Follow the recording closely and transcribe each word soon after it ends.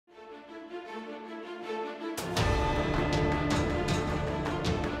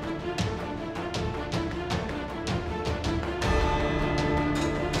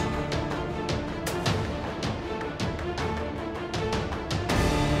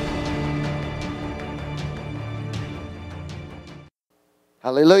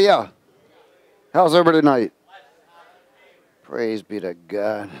Hallelujah. How's everybody tonight? Praise be to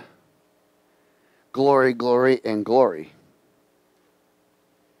God. Glory, glory, and glory.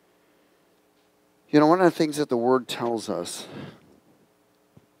 You know, one of the things that the Word tells us,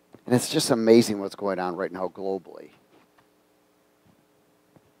 and it's just amazing what's going on right now globally.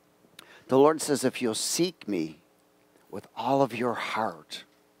 The Lord says, if you'll seek me with all of your heart,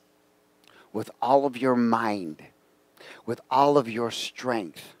 with all of your mind, with all of your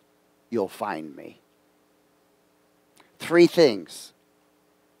strength, you'll find me. 3 things.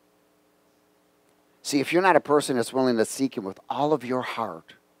 See, if you're not a person that's willing to seek him with all of your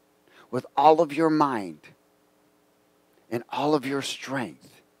heart, with all of your mind, and all of your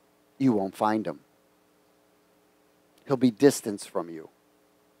strength, you won't find him. He'll be distanced from you.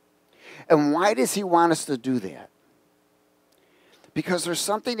 And why does he want us to do that? Because there's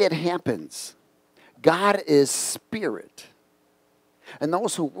something that happens. God is spirit. And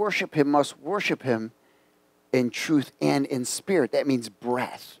those who worship him must worship him in truth and in spirit. That means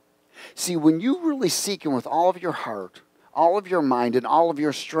breath. See, when you really seek him with all of your heart, all of your mind, and all of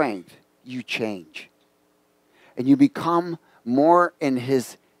your strength, you change. And you become more in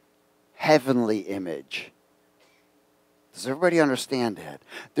his heavenly image. Does everybody understand that?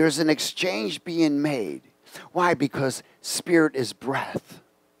 There's an exchange being made. Why? Because spirit is breath.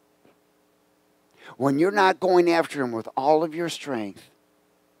 When you're not going after him with all of your strength,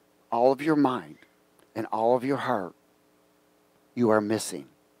 all of your mind, and all of your heart, you are missing.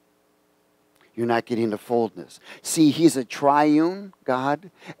 You're not getting the fullness. See, he's a triune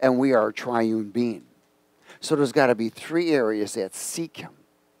God, and we are a triune being. So there's got to be 3 areas that seek him.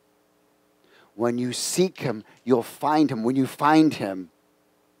 When you seek him, you'll find him. When you find him,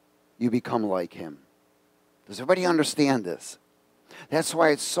 you become like him. Does everybody understand this? That's why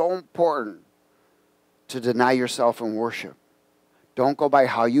it's so important to deny yourself in worship. Don't go by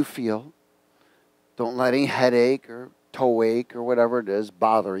how you feel. Don't let any headache or toe ache or whatever it is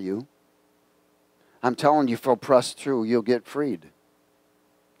bother you. I'm telling you, if you'll press through, you'll get freed.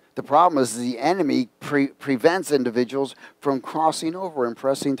 The problem is the enemy prevents individuals from crossing over and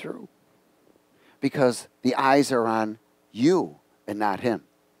pressing through. Because the eyes are on you and not him.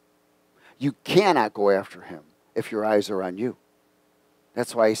 You cannot go after him if your eyes are on you.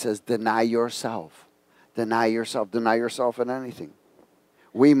 That's why he says, deny yourself. Deny yourself. Deny yourself in anything.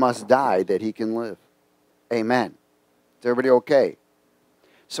 We must die that he can live. Amen. Is everybody okay?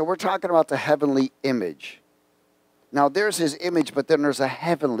 So we're talking about the heavenly image. Now there's his image, but then there's a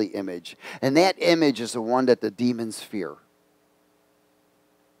heavenly image. And that image is the one that the demons fear.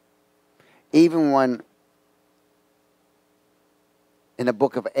 Even when, in the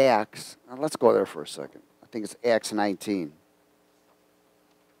book of Acts, let's go there for a second. I think it's Acts 19.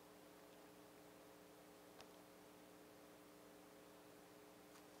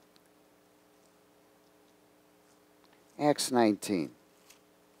 Acts 19.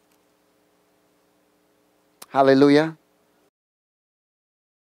 Hallelujah.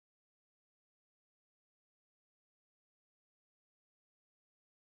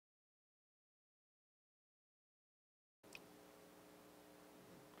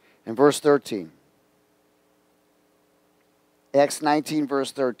 In verse 13. Acts 19,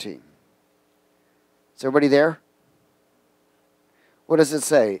 verse 13. Is everybody there? What does it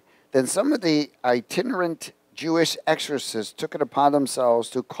say? Then some of the itinerant Jewish exorcists took it upon themselves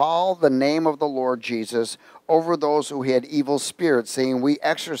to call the name of the Lord Jesus over those who had evil spirits, saying, we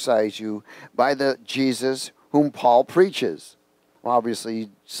exorcise you by the Jesus whom Paul preaches. Well, obviously, you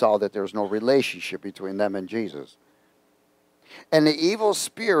saw that there was no relationship between them and Jesus. And the evil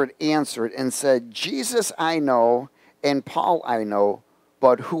spirit answered and said, Jesus I know, and Paul I know,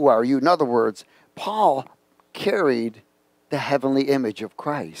 but who are you? In other words, Paul carried the heavenly image of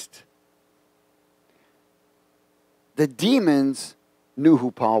Christ. The demons knew who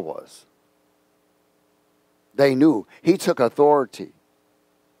Paul was. They knew. He took authority.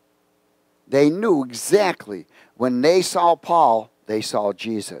 They knew exactly. When they saw Paul, they saw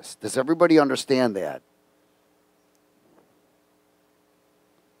Jesus. Does everybody understand that?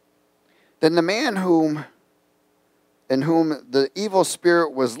 Then the man in whom the evil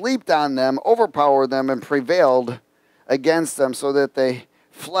spirit was leaped on them, overpowered them, and prevailed against them, so that they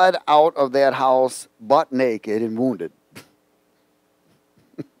fled out of that house butt naked and wounded.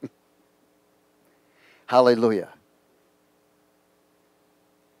 Hallelujah.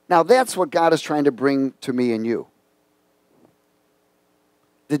 Now that's what God is trying to bring to me and you.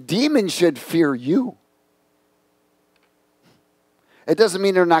 The demons should fear you. It doesn't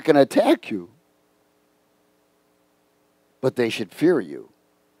mean they're not going to attack you. But they should fear you.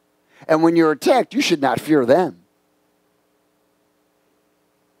 And when you're attacked, you should not fear them.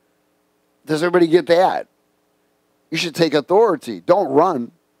 Does everybody get that? You should take authority. Don't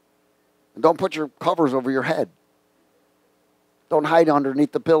run. And don't put your covers over your head. Don't hide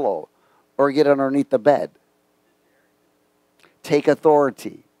underneath the pillow or get underneath the bed. Take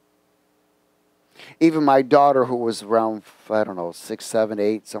authority. Even my daughter, who was around, I don't know, 6, 7,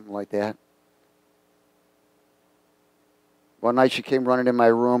 8, something like that. One night she came running in my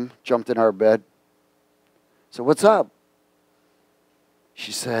room, jumped in our bed. So what's up?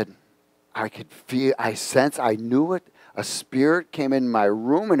 She said, I could feel, I sensed, I knew it. A spirit came in my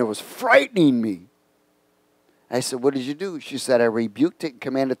room and it was frightening me. I said, what did you do? She said, I rebuked it and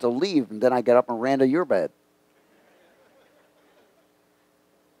commanded it to leave, and then I got up and ran to your bed.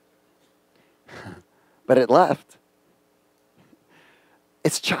 But it left.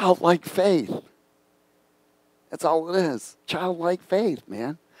 It's childlike faith. That's all it is. Childlike faith,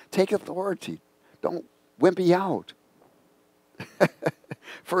 man. Take authority. Don't wimpy out.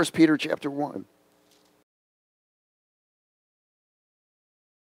 1 Peter chapter 1.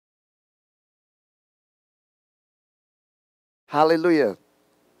 Hallelujah.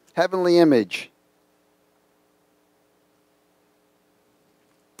 Heavenly image.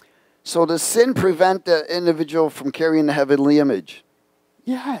 So does sin prevent the individual from carrying the heavenly image?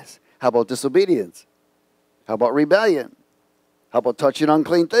 Yes. How about disobedience? How about rebellion? How about touching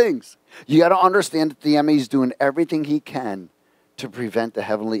unclean things? You got to understand that the enemy is doing everything he can to prevent the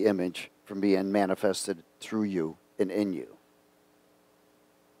heavenly image from being manifested through you and in you.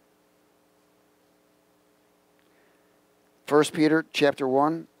 First Peter chapter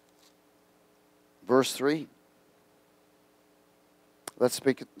 1, verse 3. Let's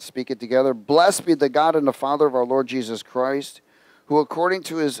speak it together. Blessed be the God and the Father of our Lord Jesus Christ, who according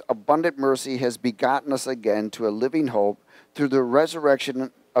to his abundant mercy has begotten us again to a living hope through the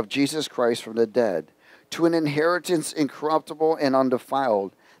resurrection of Jesus Christ from the dead, to an inheritance incorruptible and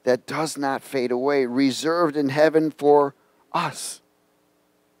undefiled, that does not fade away, reserved in heaven for us,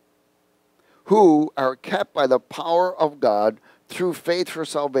 who are kept by the power of God through faith for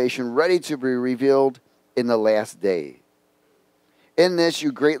salvation, ready to be revealed in the last day. In this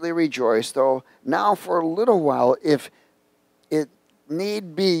you greatly rejoice, though now for a little while, if it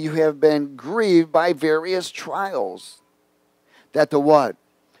need be, you have been grieved by various trials, that the what?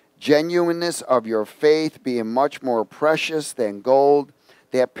 Genuineness of your faith, being much more precious than gold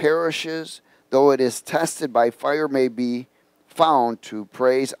that perishes, though it is tested by fire, may be found to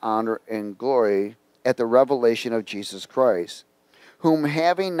praise, honor, and glory at the revelation of Jesus Christ, whom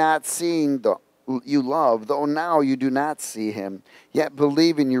having not seen you love, though now you do not see him, yet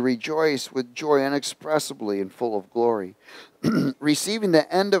believing you rejoice with joy inexpressibly and full of glory, receiving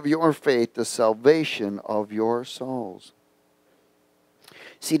the end of your faith, the salvation of your souls.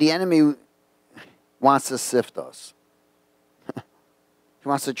 See, the enemy wants to sift us. He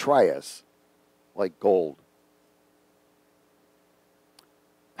wants to try us like gold.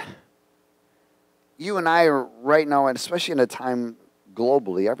 You and I are right now, and especially in a time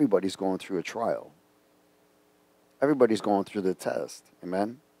globally, everybody's going through a trial. Everybody's going through the test.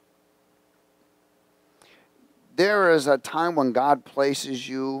 Amen? There is a time when God places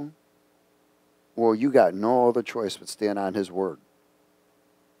you, well, you got no other choice but stand on his word.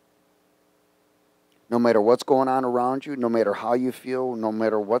 No matter what's going on around you, no matter how you feel, no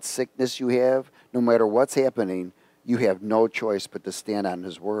matter what sickness you have, no matter what's happening, you have no choice but to stand on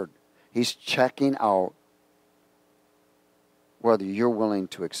his word. He's checking out whether you're willing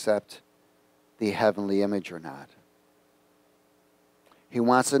to accept the heavenly image or not. He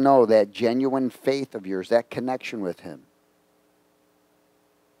wants to know that genuine faith of yours, that connection with him.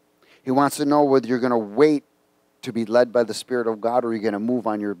 He wants to know whether you're going to wait to be led by the Spirit of God or you're going to move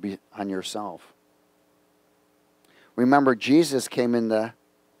on yourself. Remember, Jesus came in the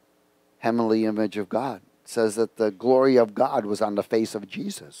heavenly image of God. It says that the glory of God was on the face of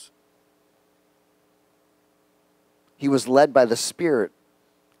Jesus. He was led by the Spirit.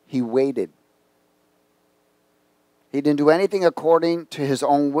 He waited. He didn't do anything according to his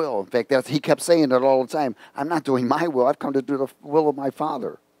own will. In fact, he kept saying it all the time. I'm not doing my will. I've come to do the will of my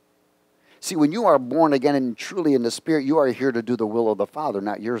Father. See, when you are born again and truly in the Spirit, you are here to do the will of the Father,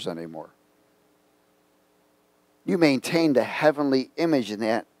 not yours anymore. You maintain the heavenly image in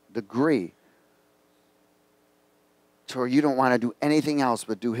that degree to where you don't want to do anything else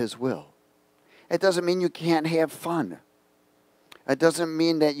but do his will. It doesn't mean you can't have fun. It doesn't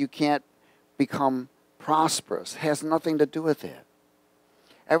mean that you can't become prosperous. It has nothing to do with that.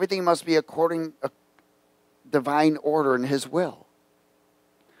 Everything must be according to divine order in his will,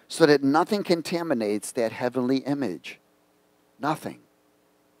 so that nothing contaminates that heavenly image. Nothing.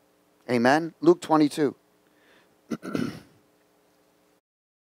 Amen? Luke 22.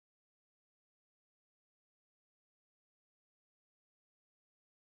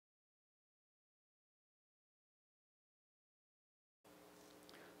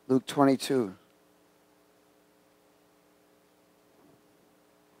 Luke 22.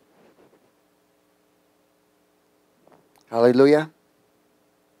 Hallelujah.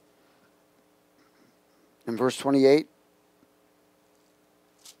 In verse 28.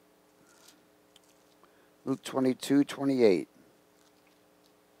 Luke 22:28.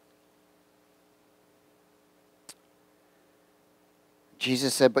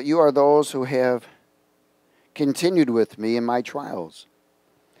 Jesus said, "But you are those who have continued with me in my trials.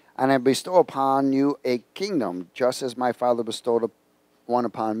 And I bestow upon you a kingdom, just as my Father bestowed one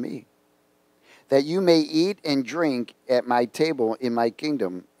upon me, that you may eat and drink at my table in my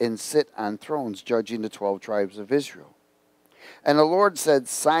kingdom, and sit on thrones, judging the 12 tribes of Israel." And the Lord said,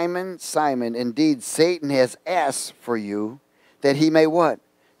 "Simon, Simon, indeed Satan has asked for you, that he may" what?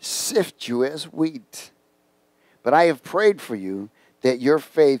 "Sift you as wheat. But I have prayed for you, that your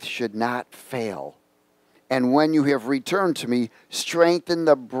faith should not fail. And when you have returned to me, strengthen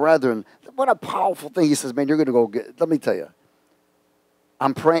the brethren." What a powerful thing. He says, man, you're going to go get, let me tell you.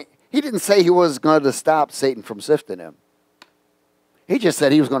 I'm praying. He didn't say he was going to stop Satan from sifting him. He just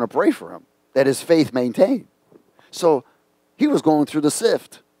said he was going to pray for him, that his faith maintained. So he was going through the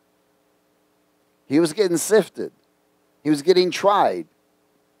sift. He was getting sifted. He was getting tried.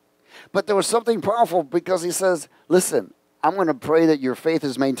 But there was something powerful, because he says, listen, I'm going to pray that your faith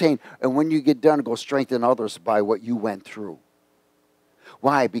is maintained. And when you get done, go strengthen others by what you went through.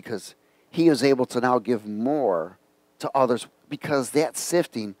 Why? Because he is able to now give more to others, because that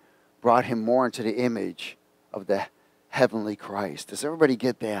sifting brought him more into the image of the heavenly Christ. Does everybody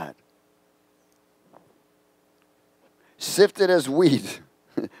get that? Sifted as wheat,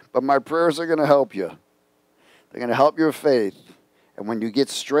 but my prayers are going to help you. They're going to help your faith. And when you get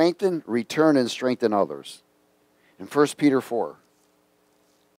strengthened, return and strengthen others. In 1 Peter 4.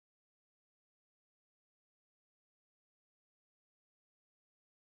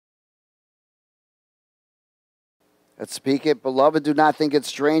 Let's speak it. "Beloved, do not think it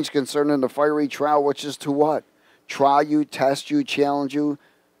strange concerning the fiery trial, which is to" what? "Try you, test you, challenge you,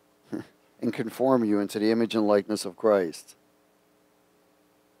 and conform you into the image and likeness of Christ.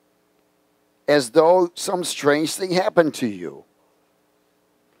 As though some strange thing happened to you."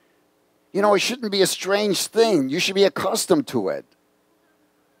 You know, it shouldn't be a strange thing. You should be accustomed to it.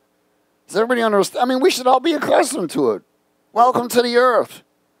 Does everybody understand? I mean, we should all be accustomed to it. Welcome to the earth.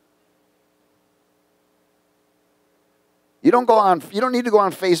 You don't need to go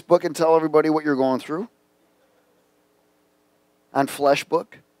on Facebook and tell everybody what you're going through. On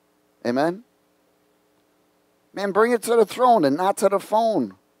Fleshbook. Amen? Man, bring it to the throne and not to the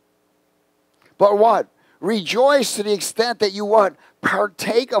phone. But what? Rejoice to the extent that you what?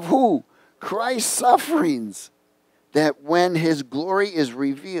 Partake of who? Christ's sufferings, that when his glory is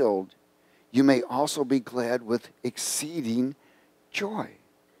revealed, you may also be glad with exceeding joy.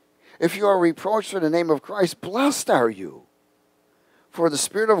 If you are reproached for the name of Christ, blessed are you, for the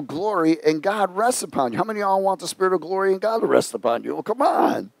Spirit of glory and God rests upon you. How many of y'all want the Spirit of glory and God to rest upon you? Well, come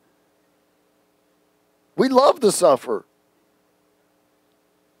on. We love to suffer.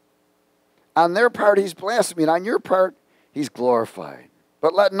 On their part, he's blaspheming. On your part, he's glorified.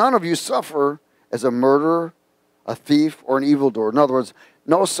 But let none of you suffer as a murderer, a thief, or an evildoer. In other words,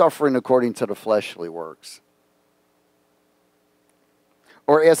 no suffering according to the fleshly works.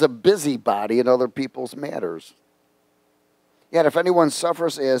 Or as a busybody in other people's matters. Yet if anyone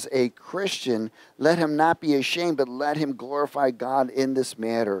suffers as a Christian, let him not be ashamed, but let him glorify God in this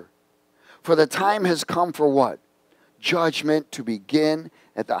matter. For the time has come for what? Judgment to begin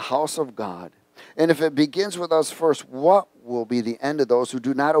at the house of God. And if it begins with us first, what will be the end of those who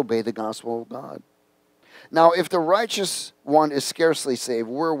do not obey the gospel of God? Now, if the righteous one is scarcely saved,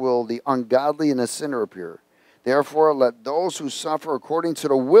 where will the ungodly and the sinner appear? Therefore, let those who suffer according to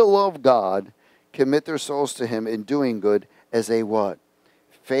the will of God commit their souls to him in doing good as a what?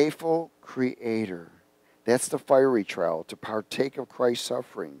 Faithful creator. That's the fiery trial, to partake of Christ's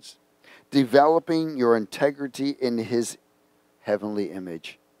sufferings, developing your integrity in his heavenly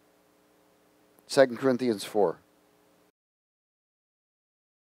image. 2 Corinthians 4.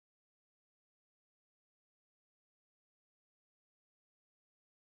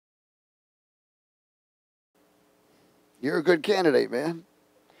 You're a good candidate, man.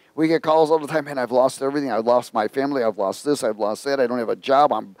 We get calls all the time, man, I've lost everything. I've lost my family. I've lost this. I've lost that. I don't have a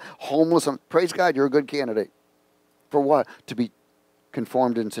job. I'm homeless. Praise God, you're a good candidate. For what? To be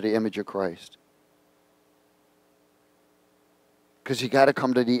conformed into the image of Christ. Because you got to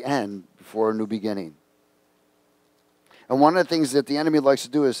come to the end before a new beginning. And one of the things that the enemy likes to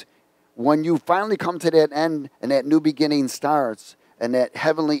do is when you finally come to that end and that new beginning starts and that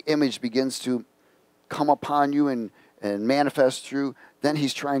heavenly image begins to come upon you and manifest through, then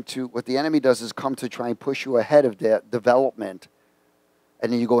he's trying to, what the enemy does is come to try and push you ahead of that development.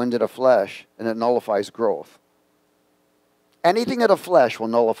 And then you go into the flesh, and it nullifies growth. Anything of the flesh will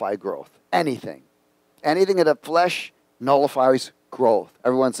nullify growth. Anything. Anything of the flesh nullifies growth.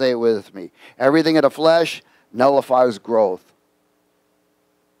 Everyone say it with me. Everything of the flesh nullifies growth.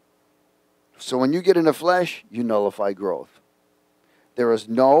 So when you get in the flesh, you nullify growth. There is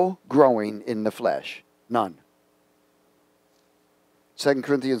no growing in the flesh. None. 2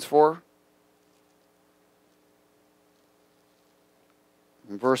 Corinthians 4.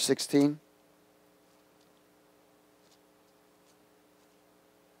 In verse 16.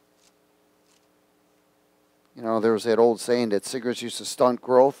 You know, there was that old saying that cigarettes used to stunt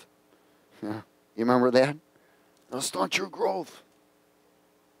growth. Yeah. You remember that? They'll stunt your growth.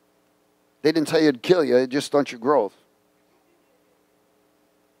 They didn't tell you it'd kill you. It just stunt your growth.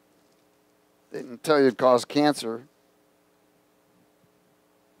 They didn't tell you it'd cause cancer.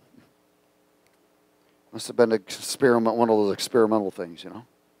 Must have been one of those experimental things, you know.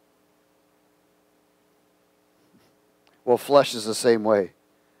 Well, flesh is the same way.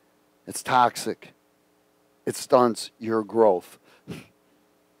 It's toxic. It stunts your growth. 2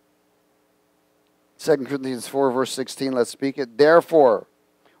 Corinthians 4, verse 16, let's speak it. Therefore,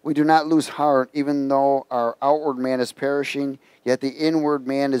 we do not lose heart, even though our outward man is perishing, yet the inward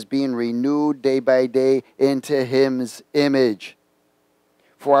man is being renewed day by day into his image.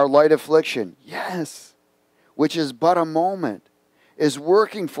 For our light affliction, yes, which is but a moment, is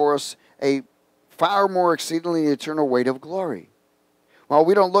working for us a far more exceedingly eternal weight of glory. Well,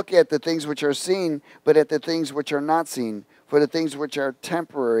 we don't look at the things which are seen, but at the things which are not seen. For the things which are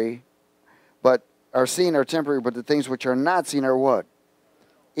temporary, but are seen are temporary, but the things which are not seen are what?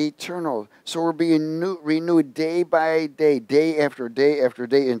 Eternal. So we're being renewed day by day, day after day after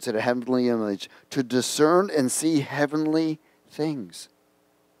day into the heavenly image to discern and see heavenly things.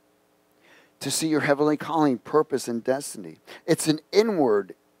 To see your heavenly calling, purpose, and destiny. It's an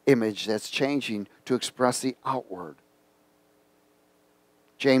inward image that's changing to express the outward.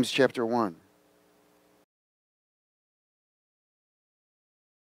 James chapter 1.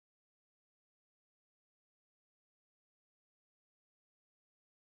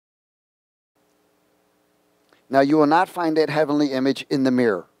 Now you will not find that heavenly image in the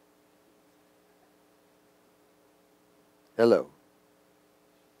mirror. Hello.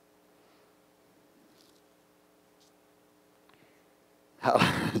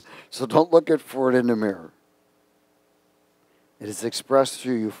 So don't look for it in the mirror. It is expressed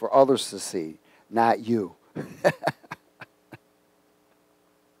through you for others to see, not you.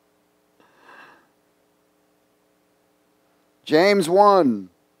 James 1.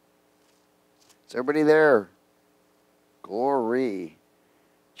 Is everybody there? Glory.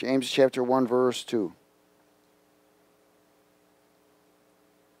 James chapter 1, verse 2.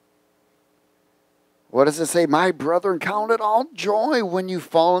 What does it say? My brethren, count it all joy when you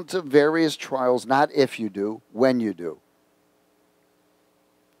fall into various trials, not if you do, when you do.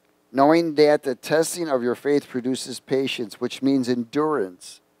 Knowing that the testing of your faith produces patience, which means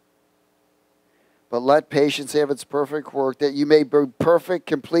endurance. But let patience have its perfect work, that you may be perfect,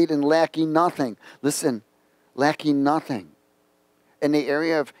 complete, and lacking nothing. Listen, lacking nothing. In the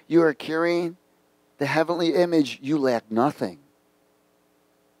area of you are carrying the heavenly image, you lack nothing.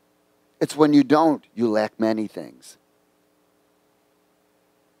 It's when you don't, you lack many things.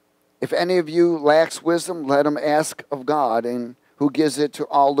 If any of you lacks wisdom, let him ask of God, and who gives it to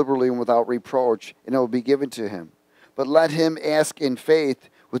all liberally and without reproach, and it will be given to him. But let him ask in faith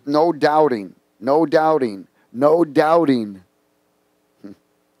with no doubting, no doubting, no doubting.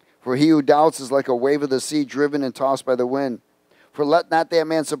 For he who doubts is like a wave of the sea driven and tossed by the wind. For let not that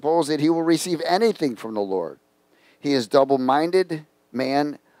man suppose that he will receive anything from the Lord. He is double-minded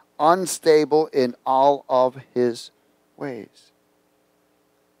man, unstable in all of his ways.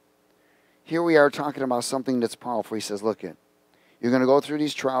 Here we are talking about something that's powerful. He says, look, you're going to go through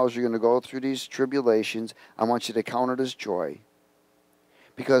these trials. You're going to go through these tribulations. I want you to count it as joy.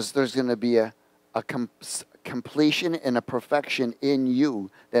 Because there's going to be a completion and a perfection in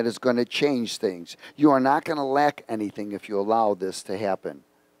you that is going to change things. You are not going to lack anything if you allow this to happen.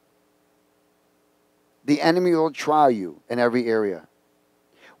 The enemy will try you in every area.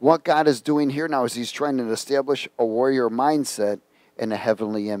 What God is doing here now is he's trying to establish a warrior mindset in a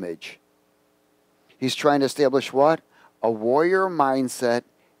heavenly image. He's trying to establish what? A warrior mindset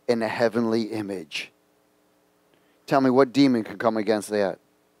in a heavenly image. Tell me, what demon can come against that?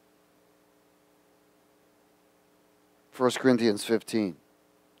 1 Corinthians 15.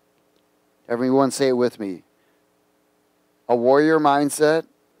 Everyone say it with me. A warrior mindset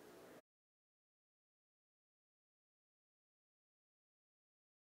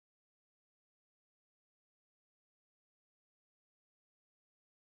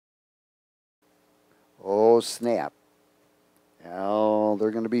Oh, snap. Well,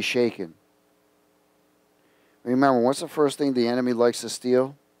 they're going to be shaken. Remember, what's the first thing the enemy likes to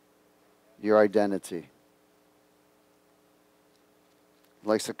steal? Your identity. He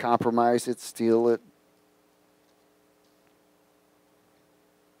likes to compromise it, steal it.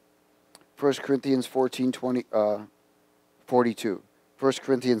 1 Corinthians 42. 1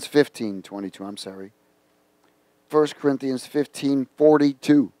 Corinthians 15:22, I'm sorry. 1 Corinthians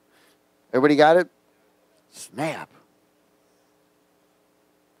 15:42. Everybody got it? Snap.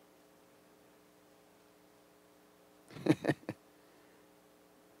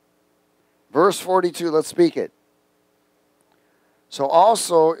 Verse 42, let's speak it. So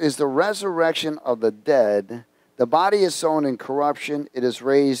also is the resurrection of the dead. The body is sown in corruption, it is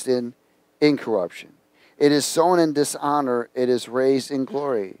raised in incorruption. It is sown in dishonor, it is raised in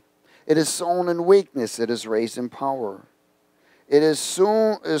glory. It is sown in weakness, it is raised in power. It is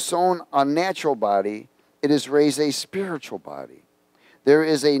sown a natural body, it is raised a spiritual body. There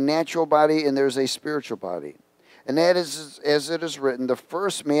is a natural body and there is a spiritual body. And that is, as it is written, the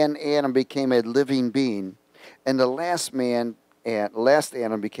first man, Adam, became a living being, and the last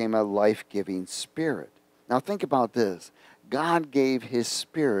Adam became a life-giving spirit. Now think about this. God gave his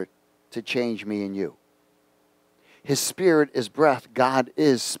spirit to change me and you. His spirit is breath. God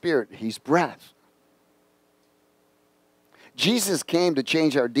is spirit. He's breath. Jesus came to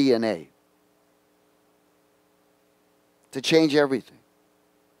change our DNA, to change everything.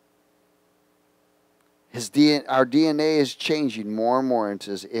 Our DNA is changing more and more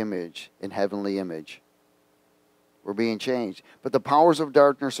into his image, in heavenly image. We're being changed. But the powers of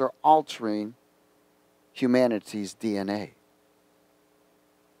darkness are altering humanity's DNA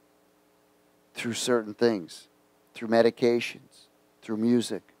through certain things, through medications, through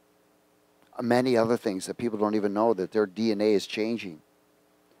music, many other things that people don't even know that their DNA is changing.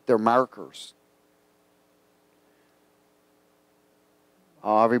 They're markers.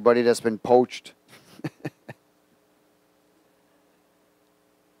 Oh, everybody that's been poached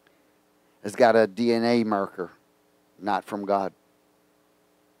has got a DNA marker, not from God,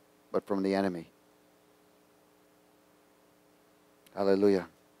 but from the enemy. Hallelujah.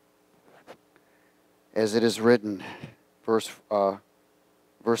 As it is written, verse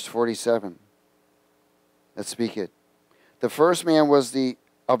 47. Let's speak it. The first man was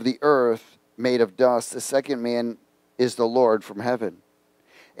of the earth, made of dust. The second man is the Lord from heaven.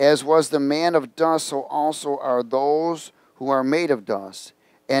 As was the man of dust, so also are those who are made of dust.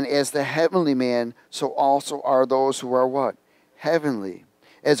 And as the heavenly man, so also are those who are what? Heavenly.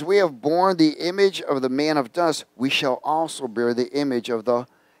 As we have borne the image of the man of dust, we shall also bear the image of the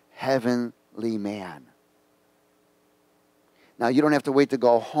heavenly man. Now, you don't have to wait to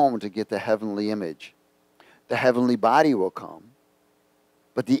go home to get the heavenly image. The heavenly body will come.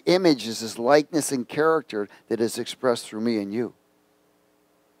 But the image is this likeness and character that is expressed through me and you,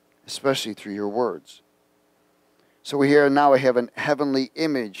 especially through your words. So we have a heavenly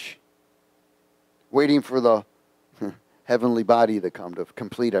image waiting for the heavenly body to come to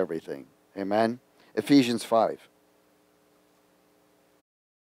complete everything. Amen? Ephesians 5.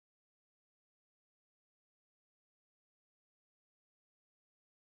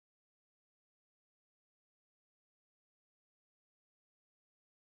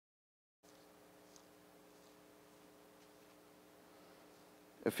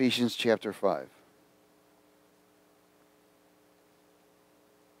 Ephesians chapter 5.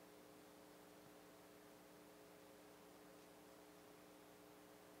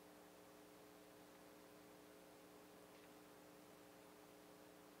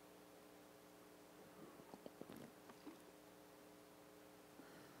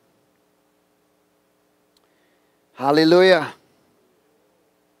 Hallelujah.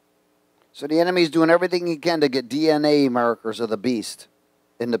 So the enemy is doing everything he can to get DNA markers of the beast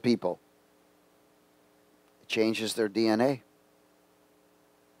in the people. It changes their DNA.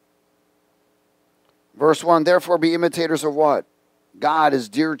 Verse 1, therefore be imitators of what? God as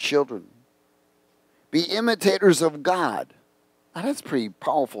dear children. Be imitators of God. Now that's a pretty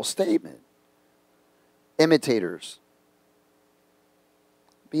powerful statement. Imitators.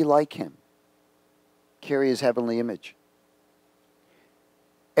 Be like him. Carry his heavenly image.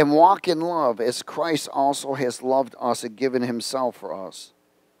 And walk in love as Christ also has loved us and given himself for us,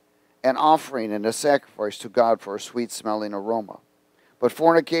 an offering and a sacrifice to God for a sweet-smelling aroma. But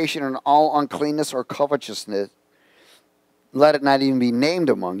fornication and all uncleanness or covetousness, let it not even be named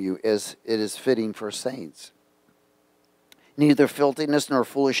among you, as it is fitting for saints. Neither filthiness nor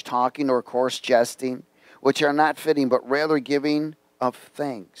foolish talking nor coarse jesting, which are not fitting, but rather giving of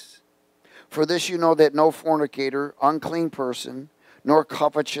thanks. For this you know that no fornicator, unclean person, nor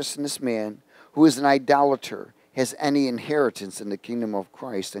covetous man, who is an idolater has any inheritance in the kingdom of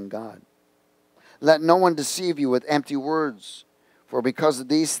Christ and God. Let no one deceive you with empty words, for because of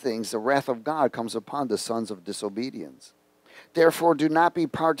these things the wrath of God comes upon the sons of disobedience. Therefore do not be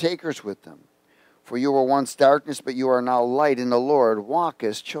partakers with them. For you were once darkness, but you are now light in the Lord. Walk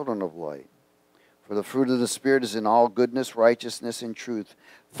as children of light. For the fruit of the Spirit is in all goodness, righteousness, and truth,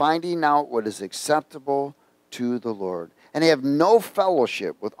 finding out what is acceptable to the Lord. And have no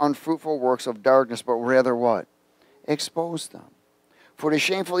fellowship with unfruitful works of darkness, but rather what? Expose them. For it is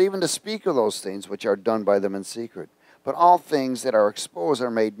shameful even to speak of those things which are done by them in secret. But all things that are exposed are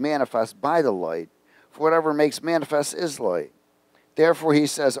made manifest by the light, for whatever makes manifest is light. Therefore he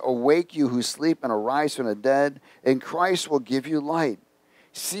says, awake you who sleep, and arise from the dead, and Christ will give you light.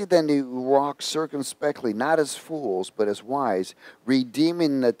 See then you walk circumspectly, not as fools, but as wise,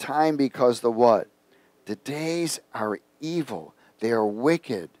 redeeming the time, because the what? The days are evil. They are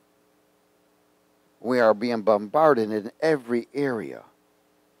wicked. We are being bombarded in every area.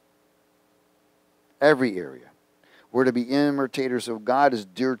 Every area. We're to be imitators of God as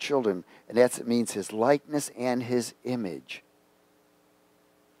dear children, and that means his likeness and his image.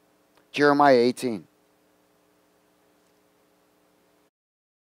 Jeremiah 18.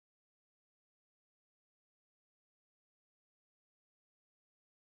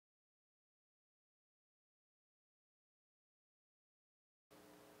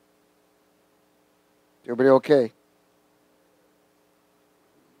 Everybody okay?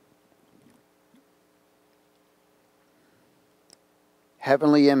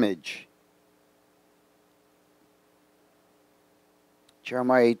 Heavenly image.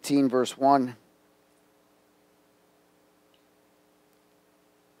 Jeremiah 18, verse 1.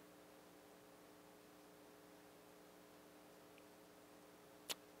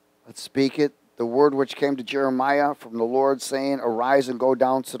 Let's speak it. The word which came to Jeremiah from the Lord, saying, arise and go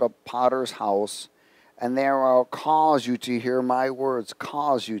down to the potter's house, and there I'll cause you to hear my words.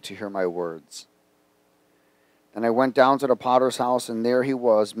 Cause you to hear my words. And I went down to the potter's house, and there he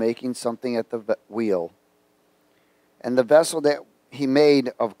was, making something at the wheel. And the vessel that he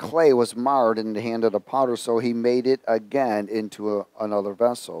made of clay was marred in the hand of the potter, so he made it again into another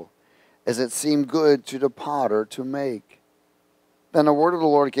vessel, as it seemed good to the potter to make. Then the word of the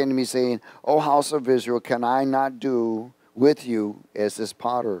Lord came to me, saying, O house of Israel, can I not do with you as this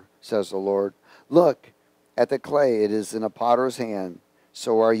potter, says the Lord? Look at the clay, it is in a potter's hand,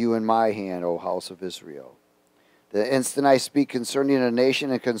 so are you in my hand, O house of Israel. The instant I speak concerning a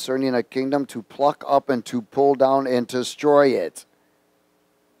nation and concerning a kingdom, to pluck up and to pull down and to destroy it.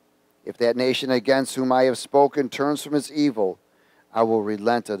 If that nation against whom I have spoken turns from its evil, I will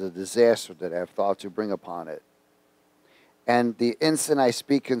relent of the disaster that I have thought to bring upon it. And the instant I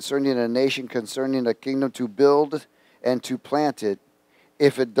speak concerning a nation, concerning a kingdom, to build and to plant it,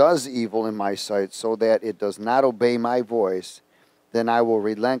 if it does evil in my sight, so that it does not obey my voice, then I will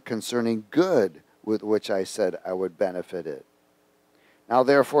relent concerning good, with which I said I would benefit it. Now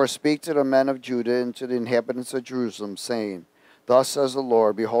therefore speak to the men of Judah and to the inhabitants of Jerusalem, saying, Thus says the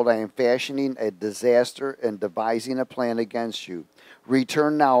Lord, behold, I am fashioning a disaster and devising a plan against you.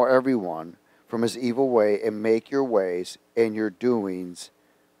 Return now, everyone, from his evil way, and make your ways and your doings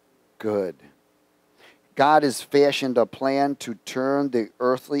good. God has fashioned a plan to turn the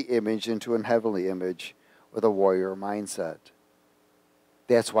earthly image into a heavenly image with a warrior mindset.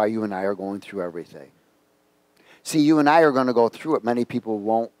 That's why you and I are going through everything. See, you and I are going to go through it. Many people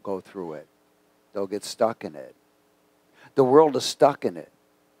won't go through it. They'll get stuck in it. The world is stuck in it.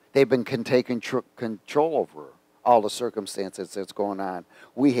 They've been taking control over all the circumstances that's going on.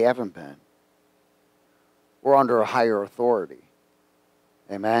 We haven't been. We're under a higher authority.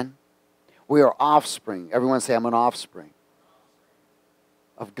 Amen? We are offspring. Everyone say, I'm an offspring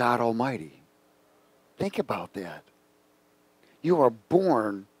of God Almighty. Think about that. You are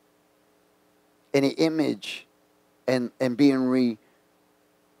born in an image and being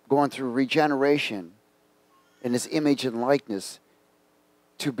going through regeneration in His image and likeness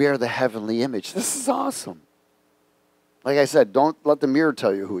to bear the heavenly image. This is awesome. Like I said, don't let the mirror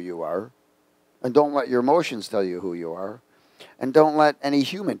tell you who you are. And don't let your emotions tell you who you are. And don't let any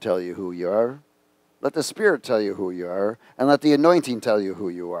human tell you who you are. Let the Spirit tell you who you are. And let the anointing tell you who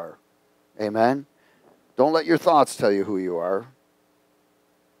you are. Amen? Don't let your thoughts tell you who you are.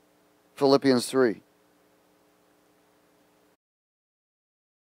 Philippians 3.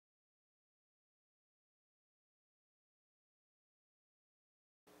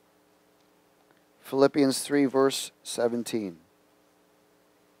 Philippians 3, verse 17.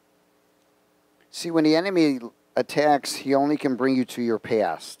 See, when the enemy attacks, he only can bring you to your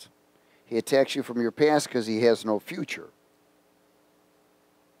past. He attacks you from your past because he has no future.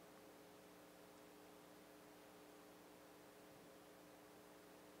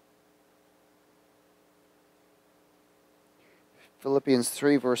 Philippians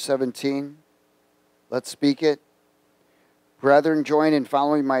 3, verse 17. Let's speak it. Brethren, join in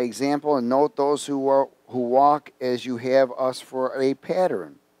following my example and note those who walk as you have us for a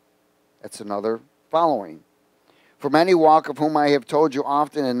pattern. That's another following. For many walk, of whom I have told you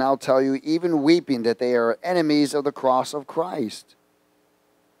often and now tell you, even weeping, that they are enemies of the cross of Christ,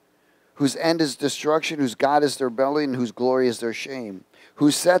 whose end is destruction, whose God is their belly, and whose glory is their shame, who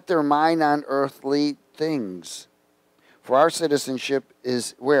set their mind on earthly things. For our citizenship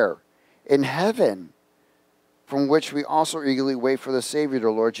is where? In heaven, from which we also eagerly wait for the Savior, the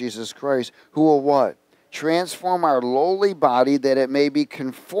Lord Jesus Christ, who will what? Transform our lowly body that it may be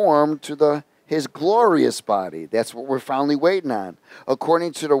conformed to his glorious body. That's what we're finally waiting on.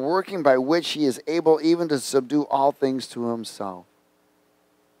 According to the working by which he is able even to subdue all things to himself.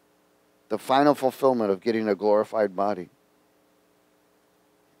 The final fulfillment of getting a glorified body.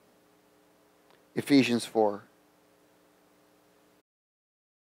 Ephesians 4.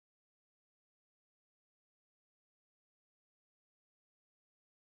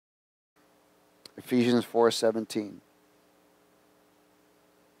 Ephesians 4:17.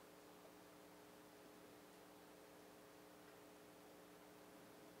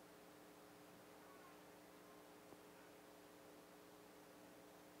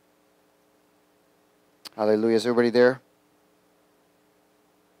 Hallelujah. Is everybody there?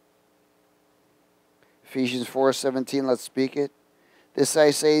 Ephesians 4:17, let's speak it. This I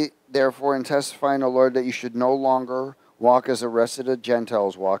say, therefore, and testify in the Lord, that you should no longer walk as the rest of the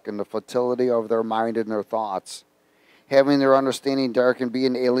Gentiles walk, in the futility of their mind and their thoughts, having their understanding darkened,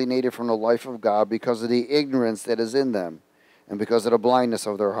 being alienated from the life of God because of the ignorance that is in them, and because of the blindness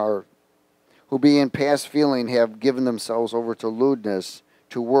of their heart, who being past feeling have given themselves over to lewdness,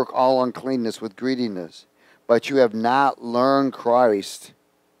 to work all uncleanness with greediness. But you have not learned Christ,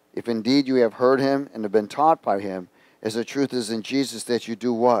 if indeed you have heard him and have been taught by him, as the truth is in Jesus, that you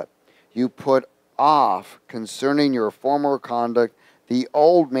do what? You put off concerning your former conduct the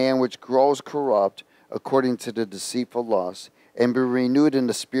old man which grows corrupt according to the deceitful lust, and be renewed in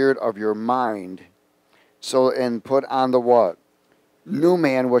the spirit of your mind. So, and put on the what? New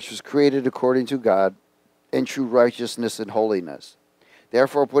man which was created according to God in true righteousness and holiness.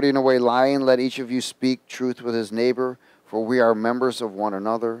 Therefore, putting away lying, let each of you speak truth with his neighbor, for we are members of one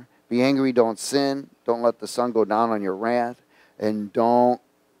another. Be angry, don't sin. Don't let the sun go down on your wrath. And don't,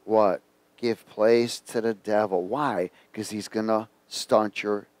 what? Give place to the devil. Why? Because he's going to stunt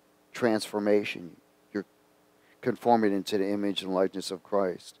your transformation. You're conforming into the image and likeness of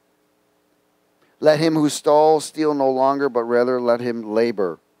Christ. Let him who stole steal no longer, but rather let him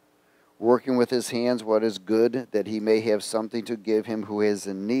labor, working with his hands what is good, that he may have something to give him who is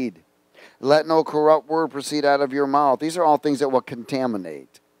in need. Let no corrupt word proceed out of your mouth. These are all things that will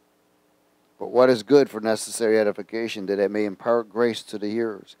contaminate. But what is good for necessary edification, that it may impart grace to the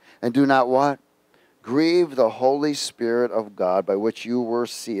hearers. And do not what? Grieve the Holy Spirit of God, by which you were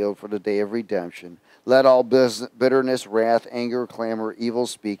sealed for the day of redemption. Let all bitterness, wrath, anger, clamor, evil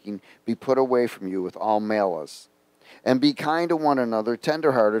speaking be put away from you with all malice. And be kind to one another,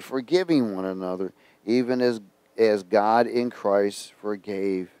 tenderhearted, forgiving one another, even as God in Christ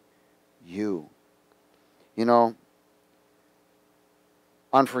forgave you. You know,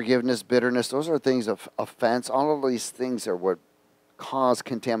 unforgiveness, bitterness, those are things of offense. All of these things are what cause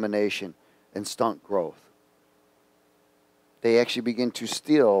contamination and stunt growth. They actually begin to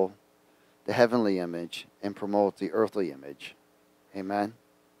steal the heavenly image and promote the earthly image. Amen.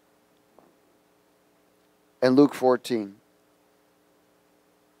 And Luke 14.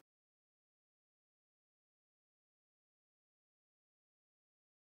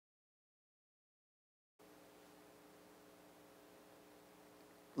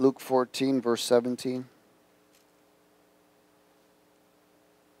 Luke 14, verse 17.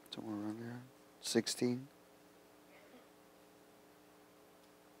 Somewhere around there. 16.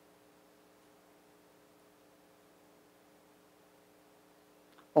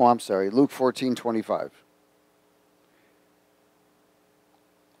 Oh, I'm sorry. Luke 14, 25.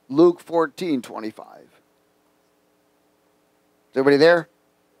 Luke 14, 25. Is everybody there?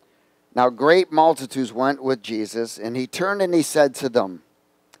 Now great multitudes went with Jesus, and he turned and he said to them,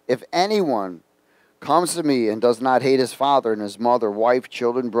 if anyone comes to me and does not hate his father and his mother, wife,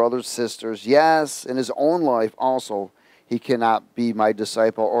 children, brothers, sisters, yes, and his own life also, he cannot be my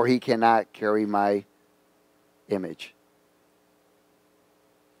disciple, or he cannot carry my image.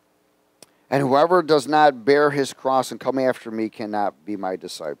 And whoever does not bear his cross and come after me cannot be my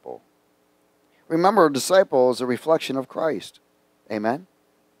disciple. Remember, a disciple is a reflection of Christ. Amen?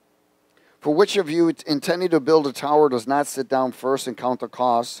 For which of you intending to build a tower does not sit down first and count the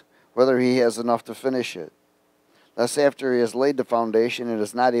cost, whether he has enough to finish it? lest after he has laid the foundation and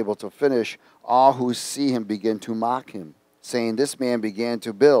is not able to finish, all who see him begin to mock him, saying, This man began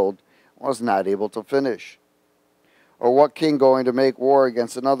to build, and was not able to finish. Or what king going to make war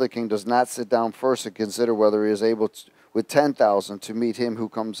against another king does not sit down first and consider whether he is able to, with 10,000 to meet him who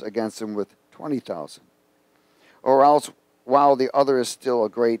comes against him with 20,000? Or else, while the other is still a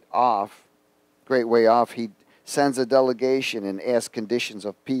great way off, he sends a delegation and asks conditions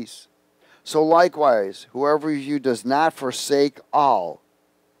of peace. So likewise, whoever of you does not forsake all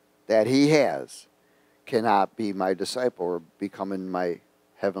that he has cannot be my disciple or become in my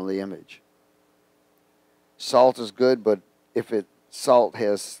heavenly image. Salt is good, but if salt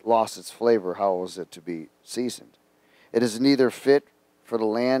has lost its flavor, how is it to be seasoned? It is neither fit for the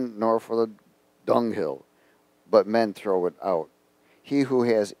land nor for the dunghill, but men throw it out. He who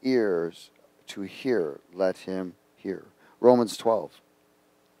has ears to hear, let him hear. Romans 12.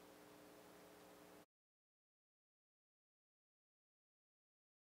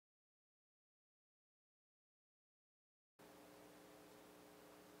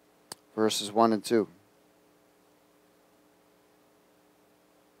 Verses 1 and 2.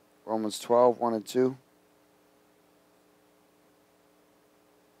 Romans 12, 1 and 2.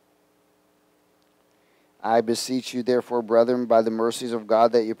 I beseech you, therefore, brethren, by the mercies of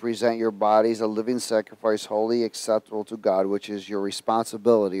God, that you present your bodies a living sacrifice, holy, acceptable to God, which is your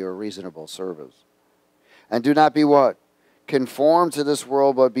responsibility or reasonable service. And do not be what? Conformed to this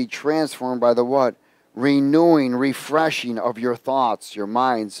world, but be transformed by the what? Renewing, refreshing of your thoughts, your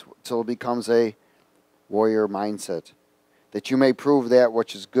minds, till it becomes a warrior mindset, that you may prove that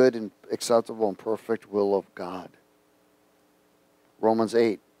which is good and acceptable and perfect will of God. Romans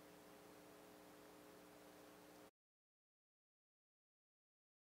 8.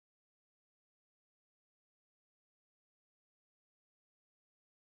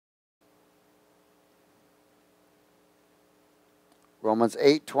 Romans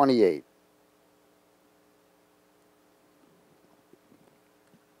 8:28.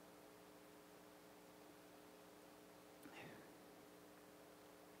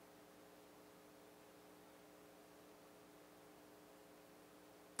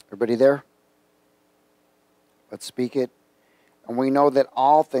 Everybody there? Let's speak it. And we know that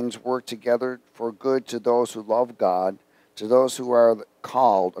all things work together for good to those who love God, to those who are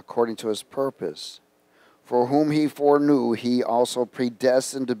called according to his purpose. For whom he foreknew, he also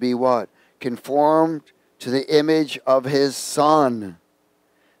predestined to be what? Conformed to the image of his Son,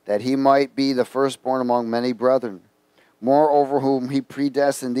 that he might be the firstborn among many brethren. Moreover, whom he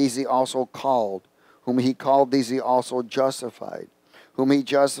predestined, these he also called. Whom he called, these he also justified. Whom he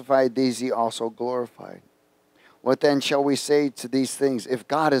justified, these he also glorified. What then shall we say to these things? If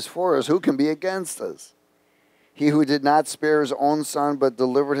God is for us, who can be against us? He who did not spare his own Son, but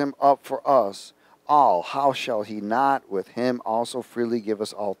delivered him up for us all, how shall he not with him also freely give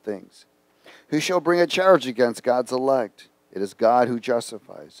us all things? Who shall bring a charge against God's elect? It is God who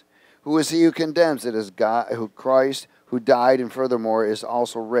justifies. Who is he who condemns? It is God, who Christ, who died and furthermore is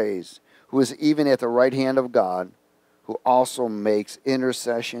also raised, who is even at the right hand of God, who also makes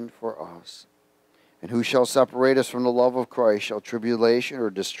intercession for us. And who shall separate us from the love of Christ? Shall tribulation or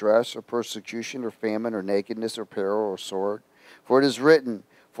distress or persecution or famine or nakedness or peril or sword? For it is written,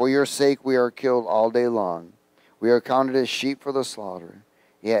 For your sake we are killed all day long. We are counted as sheep for the slaughter.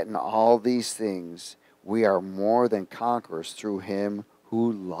 Yet in all these things we are more than conquerors through him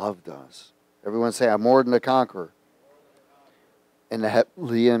who loved us. Everyone say, I'm more than a conqueror. In the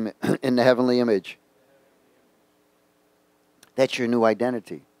heavenly image. That's your new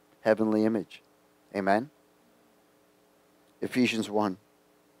identity. Heavenly image. Amen? Ephesians 1.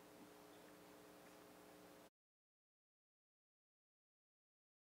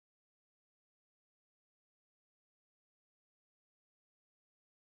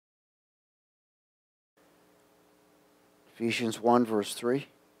 Ephesians 1, verse 3.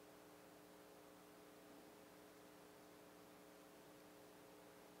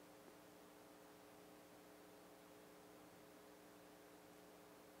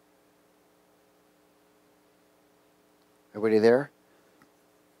 Everybody there?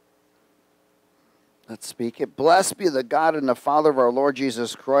 Let's speak it. Blessed be the God and the Father of our Lord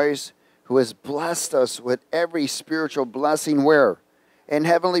Jesus Christ, who has blessed us with every spiritual blessing where? In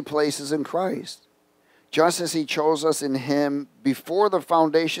heavenly places in Christ. Just as he chose us in him before the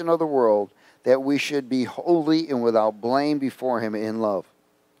foundation of the world, that we should be holy and without blame before him in love.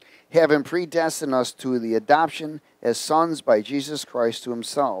 Having predestined us to the adoption as sons by Jesus Christ to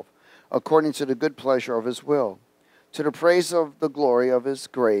himself, according to the good pleasure of his will, to the praise of the glory of his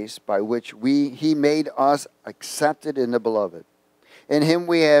grace, by which he made us accepted in the beloved. In him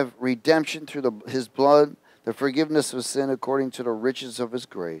we have redemption through his blood, the forgiveness of sin according to the riches of his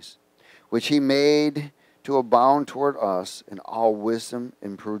grace, which he made to abound toward us in all wisdom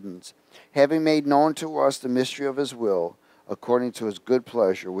and prudence, having made known to us the mystery of his will, according to his good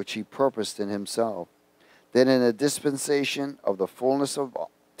pleasure, which he purposed in himself, that in a dispensation of the fullness of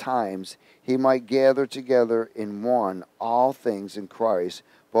times he might gather together in one all things in Christ,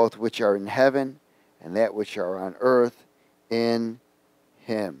 both which are in heaven and that which are on earth, in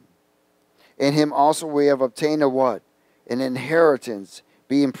him. In him also we have obtained a what? An inheritance,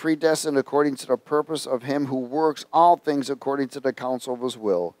 being predestined according to the purpose of him who works all things according to the counsel of his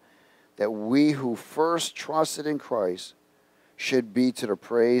will, that we who first trusted in Christ should be to the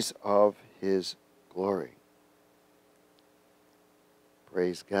praise of his glory.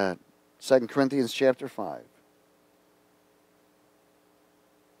 Praise God. 2 Corinthians chapter 5.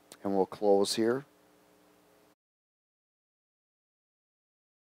 And we'll close here.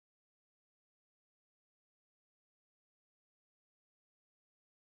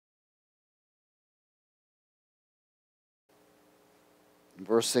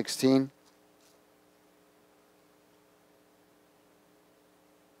 Verse 16.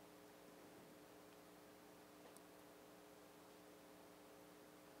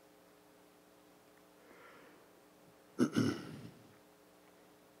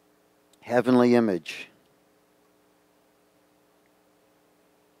 Heavenly image.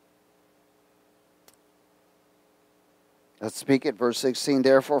 Let's speak it. Verse 16.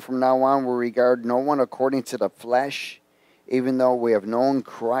 Therefore, from now on, we regard no one according to the flesh, even though we have known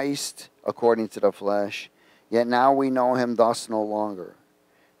Christ according to the flesh, yet now we know him thus no longer.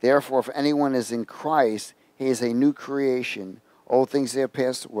 Therefore, if anyone is in Christ, he is a new creation. Old things have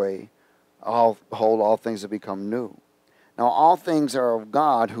passed away. All things have become new. Now all things are of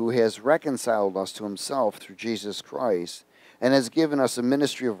God, who has reconciled us to himself through Jesus Christ, and has given us a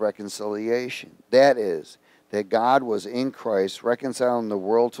ministry of reconciliation. That is, that God was in Christ, reconciling the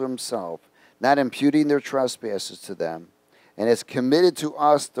world to himself, not imputing their trespasses to them, and has committed to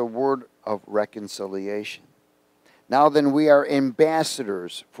us the word of reconciliation. Now then, we are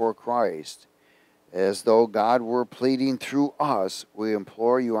ambassadors for Christ. As though God were pleading through us, we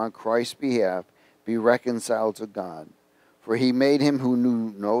implore you on Christ's behalf, be reconciled to God. For he made him who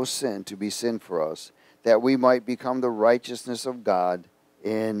knew no sin to be sin for us, that we might become the righteousness of God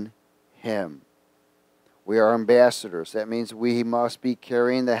in him. We are ambassadors. That means we must be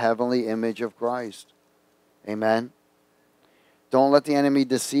carrying the heavenly image of Christ. Amen. Don't let the enemy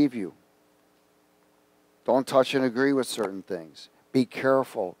deceive you. Don't touch and agree with certain things. Be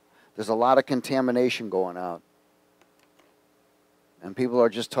careful. There's a lot of contamination going on. And people are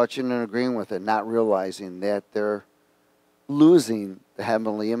just touching and agreeing with it, not realizing that they're losing the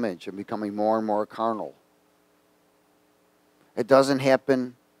heavenly image and becoming more and more carnal. It doesn't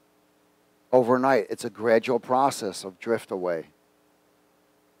happen overnight. It's a gradual process of drift away.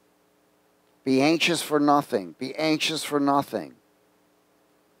 Be anxious for nothing. Be anxious for nothing.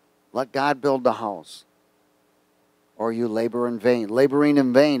 Let God build the house, or you labor in vain. Laboring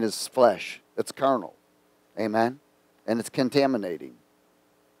in vain is flesh. It's carnal. Amen? And it's contaminating.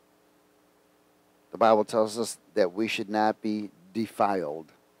 The Bible tells us that we should not be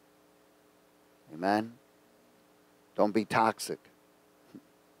defiled. Amen? Don't be toxic.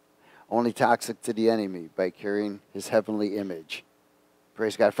 Only toxic to the enemy by carrying his heavenly image.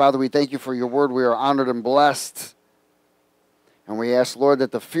 Praise God. Father, we thank you for your word. We are honored and blessed. And we ask, Lord,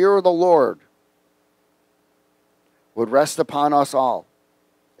 that the fear of the Lord would rest upon us all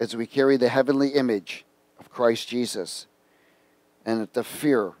as we carry the heavenly image of Christ Jesus, and that the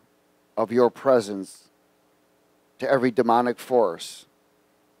fear of your presence to every demonic force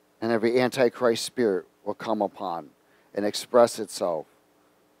and every antichrist spirit will come upon and express itself,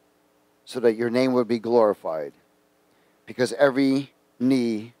 so that your name would be glorified, because every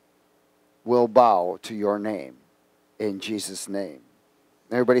knee will bow to your name, in Jesus' name.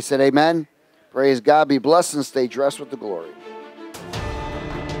 Everybody said amen. Praise God. Be blessed and stay dressed with the glory.